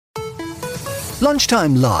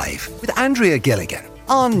Lunchtime Live with Andrea Gilligan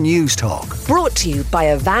on News Talk. Brought to you by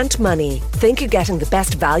Avant Money. Think you're getting the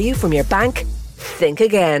best value from your bank? Think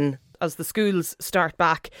again. As the schools start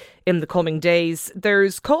back in the coming days,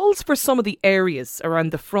 there's calls for some of the areas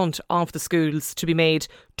around the front of the schools to be made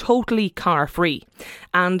totally car-free.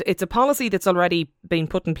 And it's a policy that's already been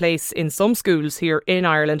put in place in some schools here in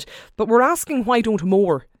Ireland. But we're asking, why don't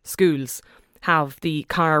more schools have the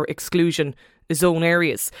car exclusion zone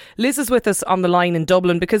areas? Liz is with us on the line in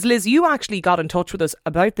Dublin because, Liz, you actually got in touch with us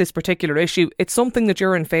about this particular issue. It's something that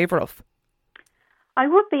you're in favour of. I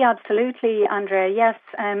would be, absolutely, Andrea. Yes,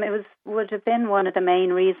 would have been one of the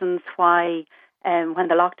main reasons why when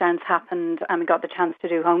the lockdowns happened and we got the chance to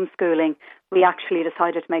do homeschooling, we actually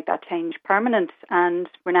decided to make that change permanent, and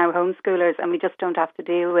we're now homeschoolers and we just don't have to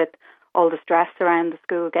deal with all the stress around the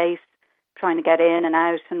school gate, trying to get in and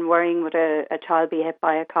out and worrying would a child be hit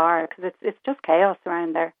by a car, because it's just chaos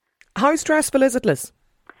around there. How stressful is it, Liz?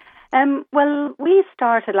 Well, we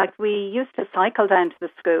started, we used to cycle down to the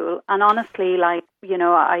school, and honestly, I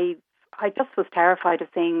just was terrified of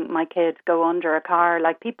seeing my kids go under a car.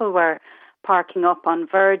 People were parking up on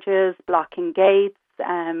verges, blocking gates,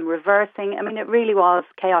 reversing. I mean, it really was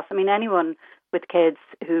chaos. I mean, anyone with kids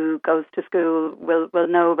who goes to school will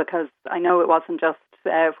know, because I know it wasn't just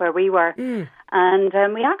where we were.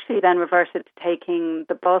 And we actually then reverted to taking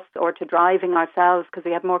the bus or to driving ourselves, because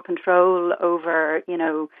we had more control over,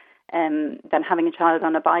 than having a child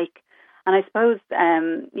on a bike. And I suppose,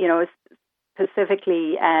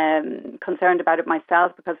 specifically concerned about it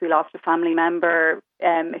myself, because we lost a family member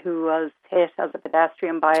who was hit as a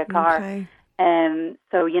pedestrian by a car. Okay.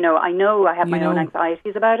 So, I know I have my own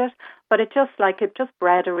anxieties about it, but it just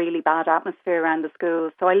bred a really bad atmosphere around the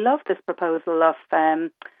schools. So I love this proposal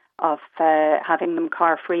of having them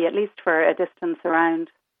car free, at least for a distance around.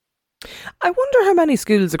 I wonder how many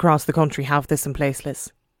schools across the country have this in place,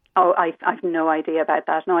 Liz. Oh, I've no idea about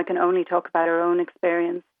that. No, I can only talk about our own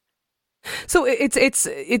experience. So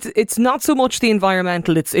it's not so much the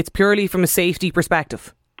environmental; it's purely from a safety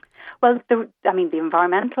perspective. Well, the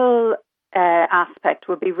environmental aspect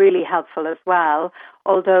would be really helpful as well.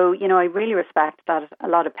 Although, I really respect that a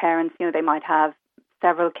lot of parents, they might have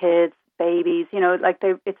several kids, babies.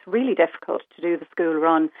 It's really difficult to do the school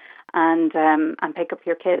run and pick up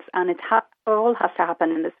your kids, and it all has to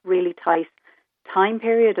happen in this really tight time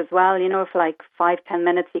period as well. For 5-10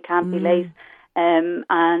 minutes you can't be late. And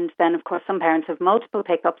then, of course, some parents have multiple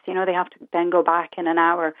pickups. They have to then go back in an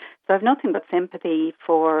hour. So I've nothing but sympathy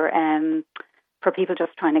for people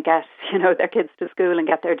just trying to get, their kids to school and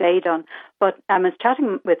get their day done. But I was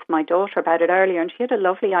chatting with my daughter about it earlier, and she had a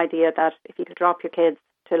lovely idea that if you could drop your kids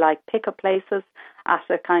to pick up places at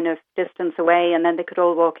a kind of distance away, and then they could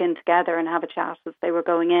all walk in together and have a chat as they were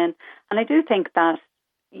going in. And I do think that,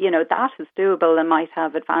 that is doable and might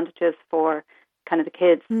have advantages for kind of the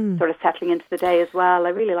kids sort of settling into the day as well. I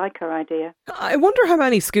really like her idea. I wonder how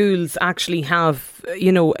many schools actually have,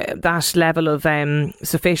 that level of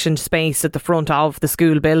sufficient space at the front of the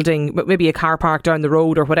school building, maybe a car park down the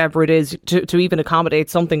road or whatever it is, to even accommodate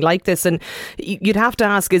something like this. And you'd have to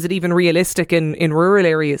ask, is it even realistic in rural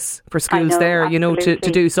areas for schools there, to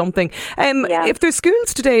do something? If there's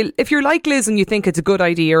schools today, if you're like Liz and you think it's a good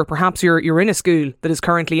idea, or perhaps you're in a school that is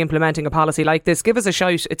currently implementing a policy like this, give us a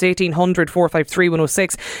shout. It's 1800 453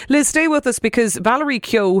 106. Liz, stay with us, because Valerie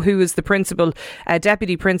Keogh, who is the principal,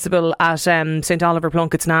 deputy principal at St Oliver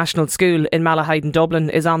Plunkett's National School in Malahide in Dublin,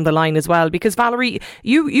 is on the line as well. Because Valerie,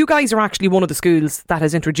 you guys are actually one of the schools that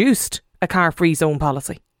has introduced a car-free zone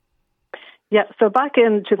policy. Yeah, so back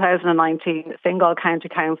in 2019, Fingal County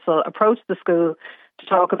Council approached the school to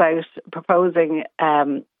talk about proposing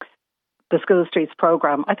the School Streets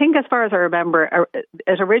programme. I think, as far as I remember,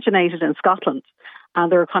 it originated in Scotland, and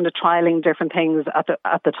they were kind of trialling different things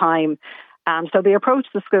at the time. And so they approached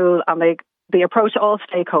the school, and they approached all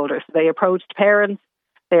stakeholders. They approached parents,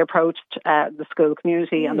 they approached the school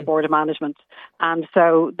community and the Board of Management. And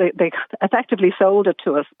so they effectively sold it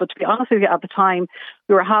to us. But to be honest with you, at the time,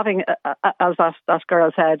 we were having, as that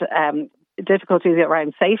girl said, difficulties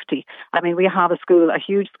around safety. I mean, we have a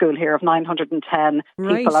huge school here of 910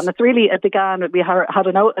 people, and it began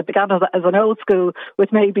as an old school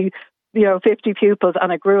with maybe 50 pupils,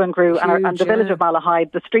 and it grew and grew. Huge, and the village of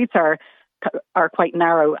Malahide, the streets are quite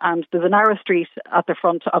narrow, and there's a narrow street at the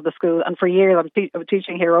front of the school. And for years, I'm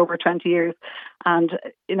teaching here over 20 years, and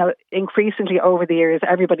increasingly over the years,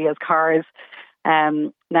 everybody has cars.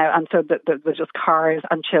 Now, and so there's just cars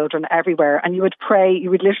and children everywhere, and you would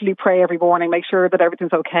literally pray every morning, make sure that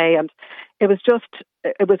everything's okay. And it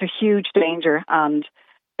was a huge danger, and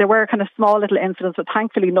there were kind of small little incidents, but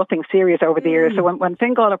thankfully nothing serious over the years. So when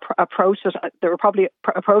Fingal approached it, they were probably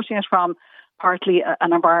approaching it from partly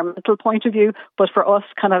an environmental point of view, but for us,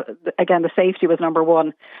 kind of, again, the safety was number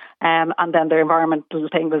one. And then the environmental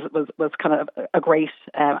thing was kind of a great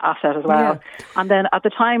asset as well. Yeah. And then at the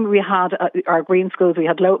time we had our green schools, we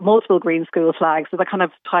had multiple green school flags, so that kind of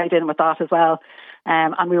tied in with that as well.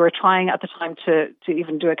 And we were trying at the time to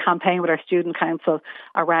even do a campaign with our student council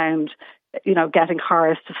around, getting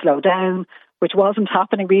cars to slow down, which wasn't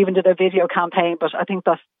happening. We even did a video campaign, but I think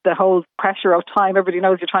that the whole pressure of time, everybody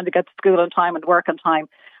knows you're trying to get to school on time and work on time,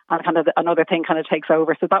 and kind of another thing kind of takes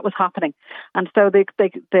over. So that was happening. And so they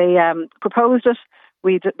proposed it,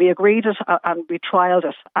 we agreed it, and we trialled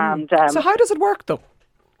it. And so how does it work though?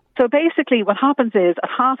 So basically what happens is at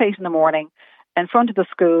 8:30 in the morning, in front of the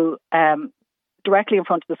school, directly in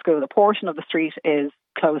front of the school, a portion of the street is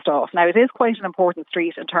closed off. Now, it is quite an important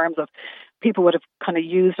street in terms of people would have kind of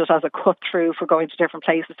used it as a cut through for going to different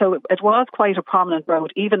places. So it was quite a prominent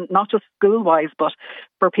road, even not just school-wise, but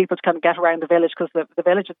for people to kind of get around the village, because the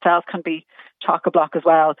village itself can be chock-a-block as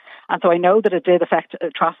well. And so I know that it did affect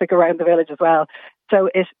traffic around the village as well. So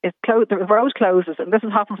the road closes, and this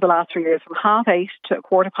has happened for the last 3 years, from 8:30 to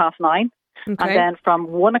 9:15, and then from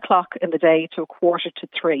 1 o'clock in the day to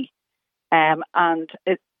 2:45. And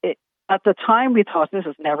at the time, we thought this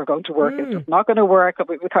is never going to work. It's just not going to work.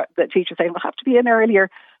 The teacher saying we'll have to be in earlier,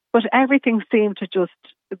 but everything seemed to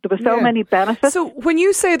there were so many benefits. So when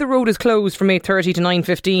you say the road is closed from 8:30 to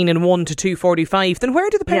 9:15 and 1 to 2:45, then where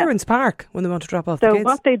do the parents park when they want to drop off the kids? So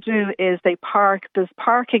what they do is they park. There's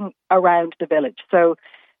parking around the village. So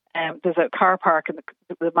there's a car park in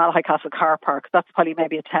the Malahide Castle car park. That's probably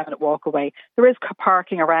maybe a 10-minute walk away. There is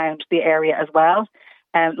parking around the area as well.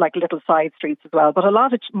 Like little side streets as well. But a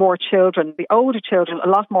lot of more children, the older children, a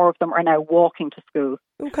lot more of them are now walking to school.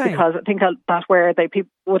 Okay. Because I think that's where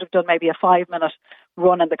people would have done maybe a 5-minute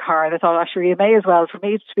run in the car. They thought, actually, you may as well, for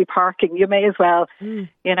me to be parking, you may as well,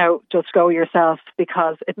 just go yourself,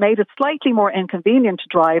 because it made it slightly more inconvenient to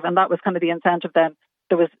drive. And that was kind of the incentive then.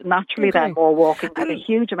 There was naturally then more walking. There's a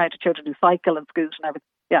huge amount of children who cycle and scoot and everything.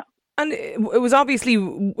 Yeah. And it was obviously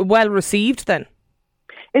well received then?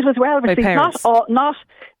 It was well received, not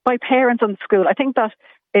by parents and school. I think that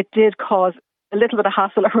it did cause a little bit of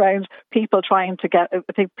hassle around people trying to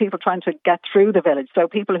get through the village. So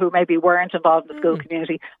people who maybe weren't involved in the school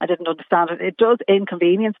community and didn't understand it. It does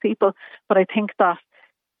inconvenience people, but I think that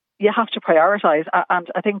you have to prioritise. And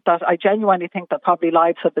I think that I genuinely think that probably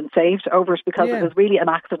lives have been saved over it, because it was really an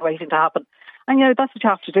accident waiting to happen. And that's what you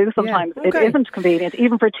have to do sometimes. Yeah. Okay. It isn't convenient.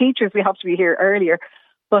 Even for teachers, we have to be here earlier.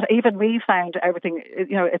 But even we found everything,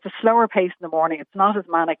 it's a slower pace in the morning. It's not as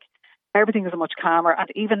manic. Everything is much calmer. And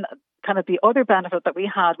even kind of the other benefit that we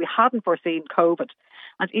hadn't foreseen COVID.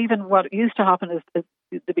 And even what used to happen is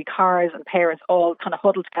there'd be cars and parents all kind of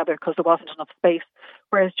huddled together because there wasn't enough space.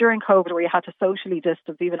 Whereas during COVID, where you had to socially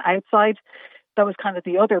distance even outside, that was kind of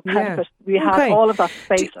the other benefit. We had all of that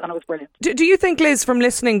space, and it was brilliant. Do you think, Liz, from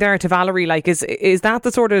listening there to Valerie, like is that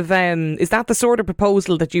the sort of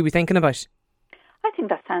proposal that you were thinking about? I think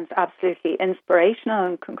that sounds absolutely inspirational,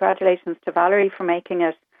 and congratulations to Valerie for making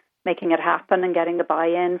it happen and getting the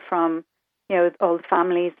buy-in from all the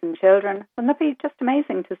families and children. Wouldn't that be just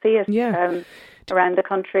amazing to see it around the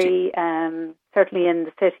country, certainly in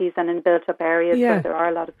the cities and in built-up areas where there are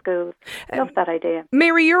a lot of schools. I love that idea.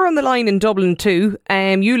 Mary, you're on the line in Dublin too.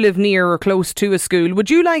 You live near or close to a school.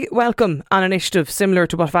 Would you welcome an initiative similar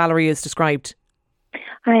to what Valerie has described?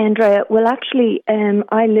 Hi, Andrea. Well, actually,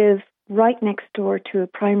 I live right next door to a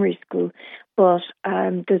primary school, but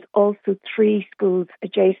there's also 3 schools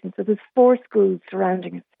adjacent. So there's 4 schools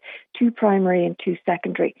surrounding us, 2 primary and 2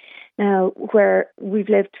 secondary. Now, where we've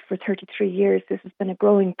lived for 33 years, this has been a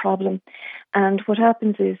growing problem. And what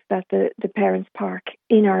happens is that the parents park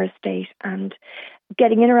in our estate, and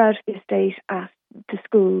getting in or out of the estate at the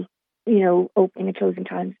school, opening and closing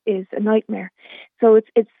times is a nightmare. So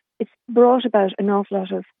it's brought about an awful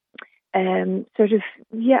lot of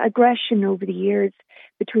aggression over the years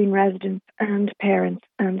between residents and parents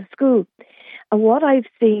and the school. And what I've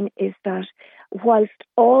seen is that whilst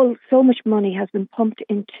so much money has been pumped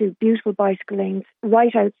into beautiful bicycle lanes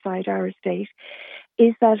right outside our estate,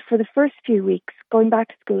 is that for the first few weeks going back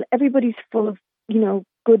to school, everybody's full of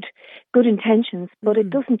good intentions, but it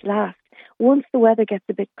doesn't last. Once the weather gets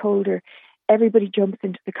a bit colder, everybody jumps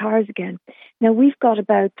into the cars again. Now, we've got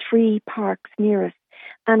about 3 parks near us.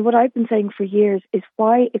 And what I've been saying for years is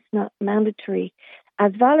why it's not mandatory,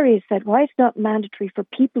 as Valerie has said, why it's not mandatory for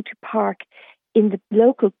people to park in the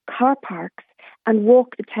local car parks and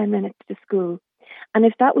walk the 10 minutes to school. And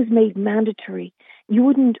if that was made mandatory, you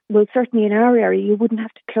wouldn't, well, certainly in our area, you wouldn't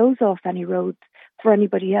have to close off any roads for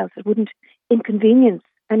anybody else. It wouldn't inconvenience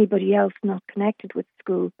anybody else not connected with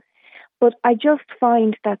school. But I just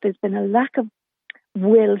find that there's been a lack of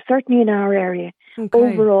will, certainly in our area,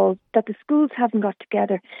 overall, that the schools haven't got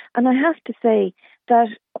together. And I have to say that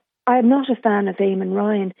I'm not a fan of Eamon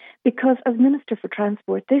Ryan, because as Minister for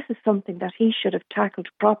Transport, this is something that he should have tackled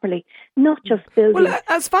properly, not just building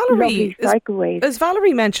lovely cycleways. As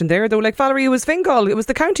Valerie mentioned there, though, like Valerie, it was Fingal, it was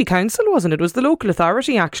the county council, wasn't it? It was the local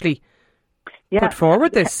authority actually put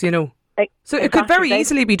forward this, you know. So it could very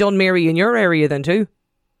easily be done, Mary, in your area then too.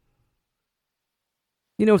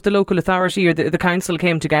 You know, if the local authority or the council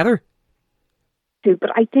came together.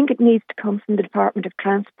 But I think it needs to come from the Department of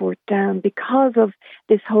Transport down, because of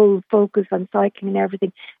this whole focus on cycling and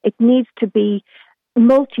everything. It needs to be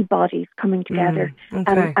multi-bodies coming together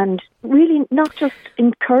and really not just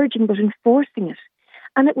encouraging but enforcing it.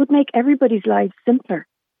 And it would make everybody's lives simpler.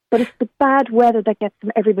 But it's the bad weather that gets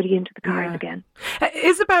everybody into the cars again.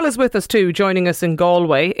 Isabel is with us too, joining us in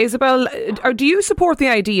Galway. Isabel, do you support the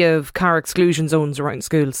idea of car exclusion zones around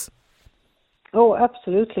schools? Oh,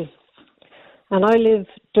 absolutely. And I live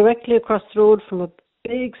directly across the road from a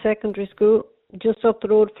big secondary school, just up the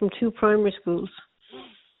road from 2 primary schools.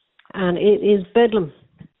 And it is bedlam.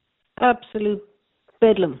 Absolute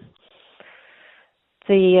bedlam.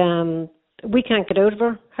 We can't get out of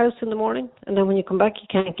our house in the morning, and then when you come back, you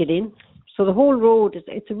can't get in. So the whole road,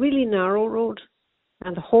 it's a really narrow road,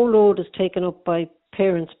 and the whole road is taken up by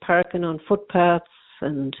parents parking on footpaths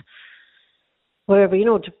and wherever, you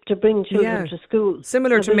know, to bring children to school.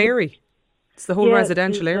 Similar to Mary. It's the whole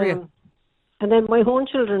residential area. And then my own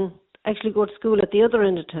children actually go to school at the other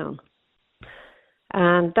end of town.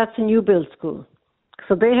 And that's a new build school.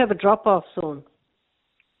 So they have a drop-off zone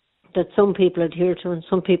that some people adhere to and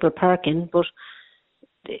some people park in. But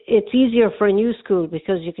it's easier for a new school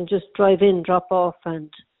because you can just drive in, drop off and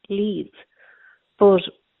leave. But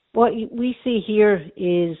what we see here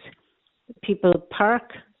is people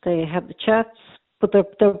park, they have the chats, but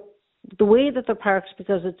they're the way that they're parked,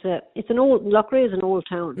 because it's an old, Loughrea is an old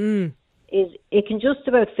town, is it can just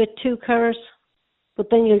about fit 2 cars, but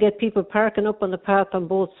then you'll get people parking up on the path on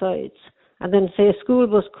both sides. And then say a school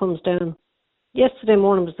bus comes down. Yesterday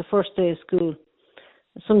morning was the first day of school.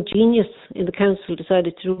 Some genius in the council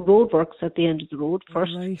decided to do roadworks at the end of the road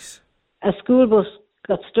first. Right. A school bus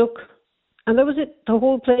got stuck, and that was it. The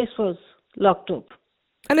whole place was locked up.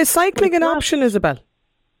 And is cycling an option, Isabel?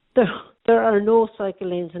 There are no cycle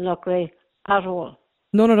lanes in Loughrea at all.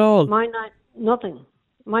 None at all? Nothing.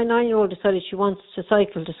 My 9-year-old decided she wants to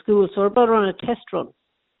cycle to school, so we're about to run a test run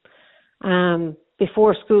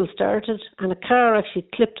before school started, and a car actually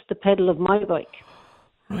clipped the pedal of my bike.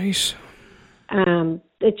 Right.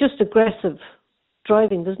 It's just aggressive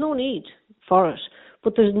driving. There's no need for it,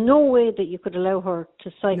 but there's no way that you could allow her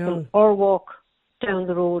to cycle or walk down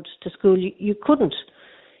the road to school. You couldn't.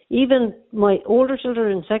 Even my older children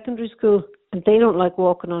are in secondary school, and they don't like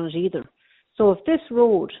walking on it either. So if this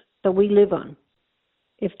road that we live on,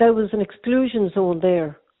 if there was an exclusion zone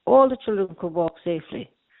there, all the children could walk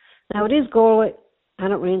safely. Now, it is Galway,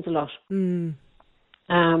 and it rains a lot. And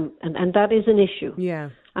that is an issue. Yeah.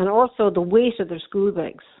 And also the weight of their school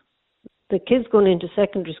bags. The kids going into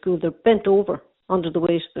secondary school, they're bent over under the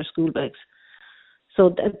weight of their school bags.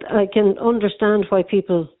 So I can understand why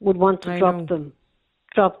people would want to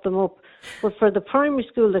drop them up. But for the primary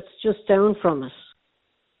school that's just down from us,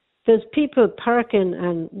 there's people parking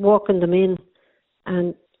and walking them in,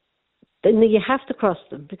 and then you have to cross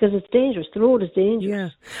them because it's dangerous. The road is dangerous. Yeah.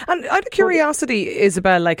 And out of curiosity,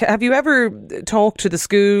 Isabel, have you ever talked to the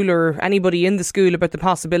school or anybody in the school about the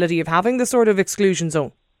possibility of having this sort of exclusion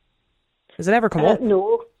zone? Has it ever come up?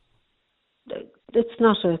 No. It's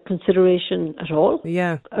not a consideration at all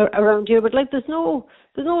around here. But there's no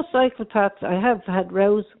cycle paths. I have had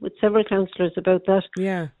rows with several councillors about that.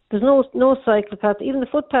 Yeah. There's no cycle path. Even the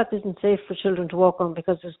footpath isn't safe for children to walk on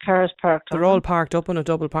because there's cars parked on. They're all parked up on a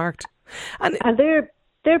double parked. And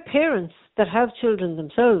they're parents that have children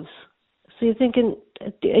themselves. So you're thinking,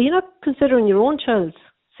 are you not considering your own child's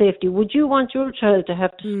safety? Would you want your child to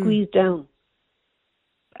have to squeeze down?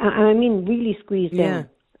 And I mean really squeeze down.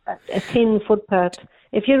 A thin footpath.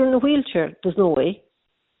 If you're in a wheelchair, there's no way.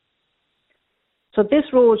 So this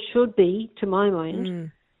road should be, to my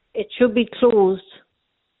mind, it should be closed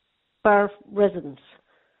bar residents.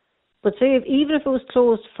 But say even if it was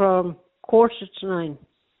closed from 9:15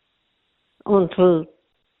 until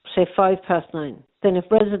say 9:05, then if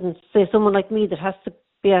residents, say someone like me that has to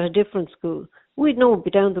be at a different school, we'd know it'd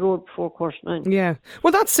be down the road before 9:15. Yeah.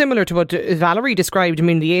 Well, that's similar to what Valerie described. I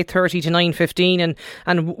mean, the 8:30 to 9:15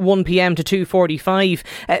 and 1 p.m. to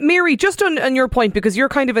 2:45. Mary, just on your point, because you're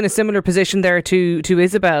kind of in a similar position there to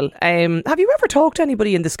Isabel, have you ever talked to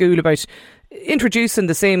anybody in the school about introducing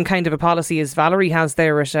the same kind of a policy as Valerie has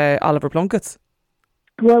there at Oliver Plunkett's?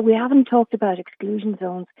 Well, we haven't talked about exclusion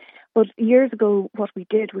zones, but years ago what we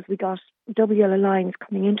did was we got double yellow lines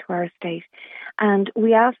coming into our estate, and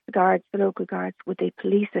we asked the local guards, would they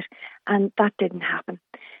police it, and that didn't happen.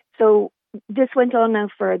 So this went on now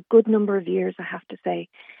for a good number of years, I have to say.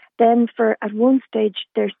 Then at one stage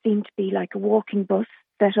there seemed to be like a walking bus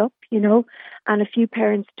set up, and a few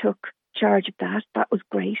parents took charge of that. That was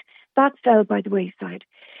great. That fell by the wayside.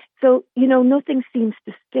 So, nothing seems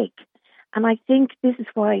to stick. And I think this is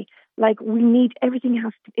why, we need, everything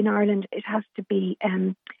has to, in Ireland, it has to be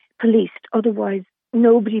policed. Otherwise,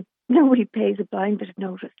 nobody pays a blind bit of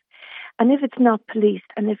notice. And if it's not policed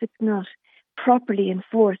and if it's not properly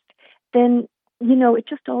enforced, then, it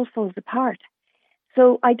just all falls apart.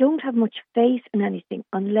 So I don't have much faith in anything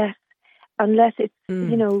unless it's,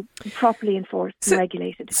 properly enforced and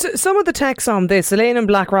regulated. So some of the text on this, Elaine in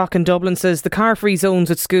Blackrock in Dublin says the car-free zones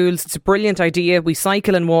at schools, it's a brilliant idea. We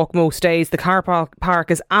cycle and walk most days. The car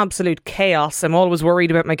park is absolute chaos. I'm always worried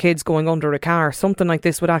about my kids going under a car. Something like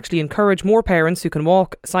this would actually encourage more parents who can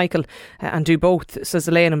walk, cycle and do both, says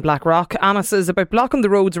Elaine in Blackrock. Anna says, about blocking the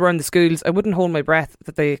roads around the schools, I wouldn't hold my breath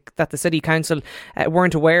that the City Council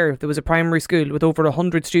weren't aware there was a primary school with over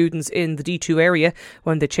 100 students in the D2 area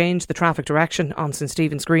when they changed the traffic direction on St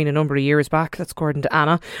Stephen's Green a number of years back. That's according to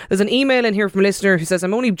Anna. There's an email in here from a listener who says,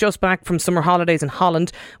 I'm only just back from summer holidays in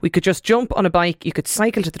Holland. We could just jump on a bike. You could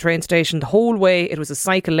cycle to the train station the whole way. It was a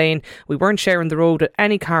cycle lane. We weren't sharing the road with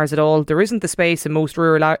any cars at all. There isn't the space in most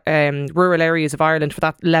rural areas of Ireland for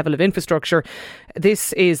that level of infrastructure.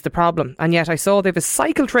 This is the problem. And yet I saw they have a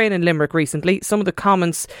cycle train in Limerick recently. Some of the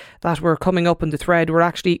comments that were coming up in the thread were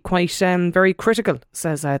actually quite very critical,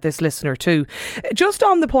 says this listener too. Just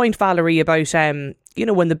on the point, Valerie, about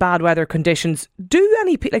when the bad weather conditions,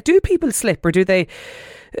 do people slip, or do they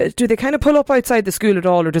kind of pull up outside the school at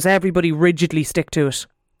all, or does everybody rigidly stick to it?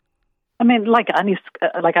 I mean, like any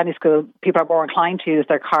school, people are more inclined to use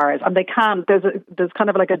their cars, and they can. There's kind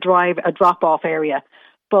of like a drop-off area,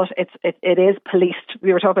 but it is policed.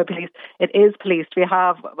 We were talking about police. It is policed. We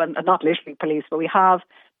have, well, not literally police, but we have,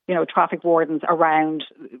 traffic wardens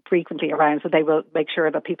frequently around, so they will make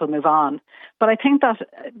sure that people move on. But I think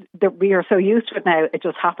that we are so used to it now, it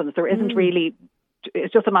just happens. There isn't really,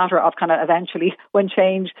 it's just a matter of kind of eventually, when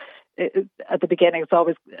change, at the beginning it's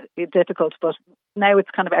always difficult, but now it's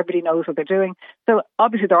kind of everybody knows what they're doing. So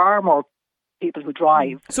obviously there are more people who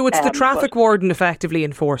drive. So it's the traffic warden effectively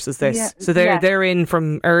enforces this. Yeah, so they're in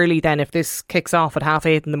from early then if this kicks off at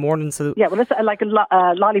 8:30 in the morning. So yeah, well, it's like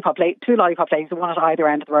a lollipop lane, 2 lollipop lanes, one at either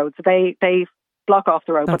end of the road. So they block off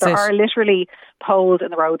the road. That's but there are literally poles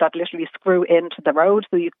in the road that literally screw into the road,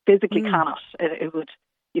 so you physically cannot.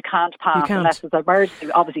 You can't pass unless there's an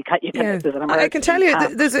emergency. Obviously, you can. There's an emergency. I can tell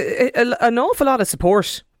you, there's an awful lot of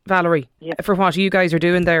support, Valerie, for what you guys are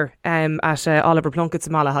doing there at Oliver Plunkett's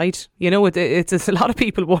in Malahide. It's a lot of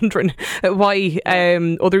people wondering why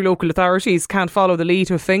other local authorities can't follow the lead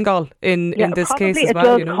of Fingal in this case as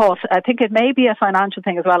well. It does cost. I think it may be a financial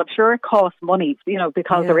thing as well. I'm sure it costs money,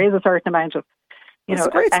 because there is a certain amount of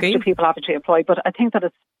extra people having to employ. But I think that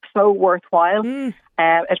it's so worthwhile.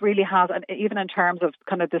 It really has, and even in terms of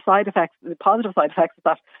kind of the side effects, the positive side effects is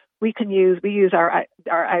that we use our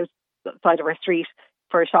outside of our street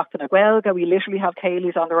for Shockton and Guelga. We literally have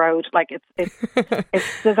Kayleys on the road. Like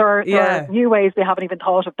there are new ways we haven't even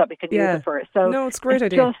thought of that we can use it for. So no, it's a great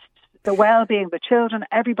idea. Just the well-being, the children,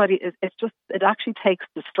 everybody it actually takes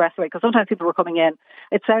the stress away, because sometimes people were coming in.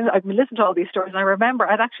 I've listened to all these stories, and I remember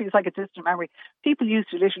it's like a distant memory. People used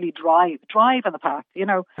to literally drive in the past, I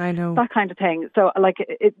know, that kind of thing. So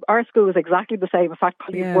our school is exactly the same. In fact,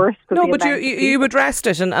 probably worse. No, but you addressed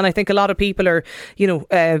it, and I think a lot of people are,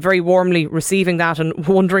 very warmly receiving that and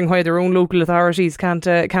wondering why their own local authorities can't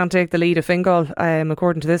take the lead of Fingal,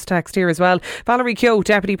 according to this text here as well. Valerie Keogh,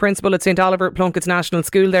 Deputy Principal at St Oliver Plunkett's National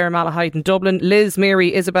School there in Malahide in Dublin. Liz,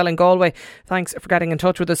 Mary, Isabel in Galway, thanks for getting in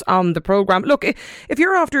touch with us on the programme. Look, if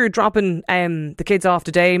you're after dropping the kids off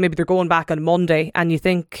today, maybe they're going back on Monday, and you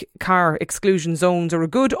think car exclusion zones are a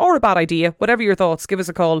good or a bad idea, whatever your thoughts, give us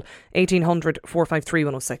a call, 1800 453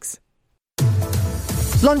 106.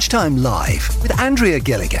 Lunchtime Live with Andrea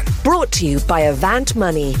Gilligan. Brought to you by Avant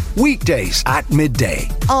Money. Weekdays at midday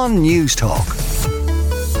on News Talk.